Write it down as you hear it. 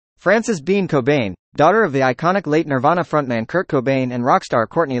Frances Bean Cobain, daughter of the iconic late Nirvana frontman Kurt Cobain and rock star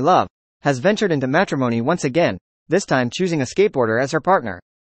Courtney Love, has ventured into matrimony once again, this time choosing a skateboarder as her partner.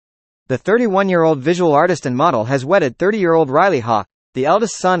 The 31-year-old visual artist and model has wedded 30-year-old Riley Hawk, the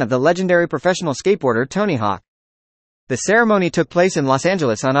eldest son of the legendary professional skateboarder Tony Hawk. The ceremony took place in Los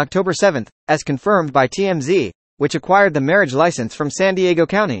Angeles on October 7, as confirmed by TMZ, which acquired the marriage license from San Diego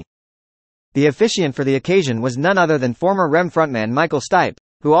County. The officiant for the occasion was none other than former REM frontman Michael Stipe,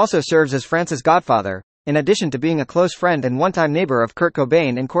 who also serves as Frances' godfather, in addition to being a close friend and one-time neighbor of Kurt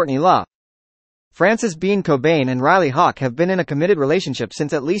Cobain and Courtney Love. Frances Bean Cobain and Riley Hawk have been in a committed relationship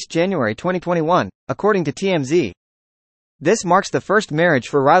since at least January 2021, according to TMZ. This marks the first marriage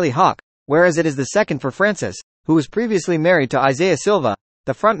for Riley Hawk, whereas it is the second for Frances, who was previously married to Isaiah Silva,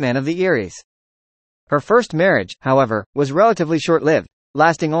 the frontman of the Eries. Her first marriage, however, was relatively short-lived,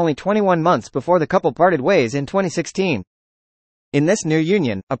 lasting only 21 months before the couple parted ways in 2016. In this new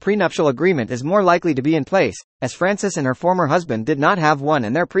union, a prenuptial agreement is more likely to be in place, as Frances and her former husband did not have one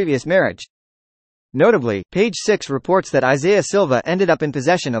in their previous marriage. Notably, Page 6 reports that Isaiah Silva ended up in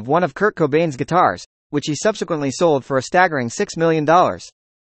possession of one of Kurt Cobain's guitars, which he subsequently sold for a staggering $6 million.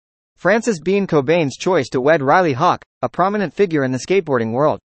 Frances Bean Cobain's choice to wed Riley Hawk, a prominent figure in the skateboarding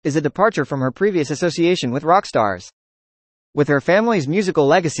world, is a departure from her previous association with rock stars. With her family's musical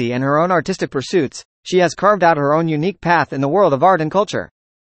legacy and her own artistic pursuits, she has carved out her own unique path in the world of art and culture.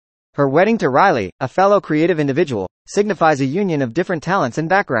 Her wedding to Riley, a fellow creative individual, signifies a union of different talents and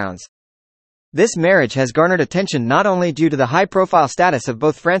backgrounds. This marriage has garnered attention not only due to the high-profile status of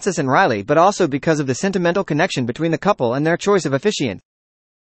both Frances and Riley but also because of the sentimental connection between the couple and their choice of officiant.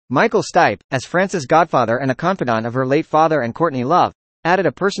 Michael Stipe, as Frances' godfather and a confidant of her late father and Courtney Love, added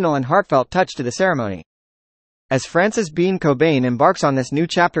a personal and heartfelt touch to the ceremony. As Frances Bean Cobain embarks on this new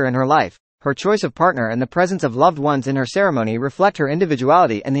chapter in her life, her choice of partner and the presence of loved ones in her ceremony reflect her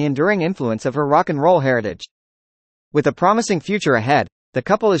individuality and the enduring influence of her rock and roll heritage. With a promising future ahead, the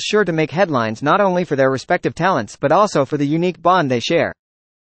couple is sure to make headlines not only for their respective talents but also for the unique bond they share.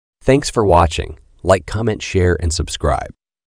 Thanks for watching. Like, comment, share, and subscribe.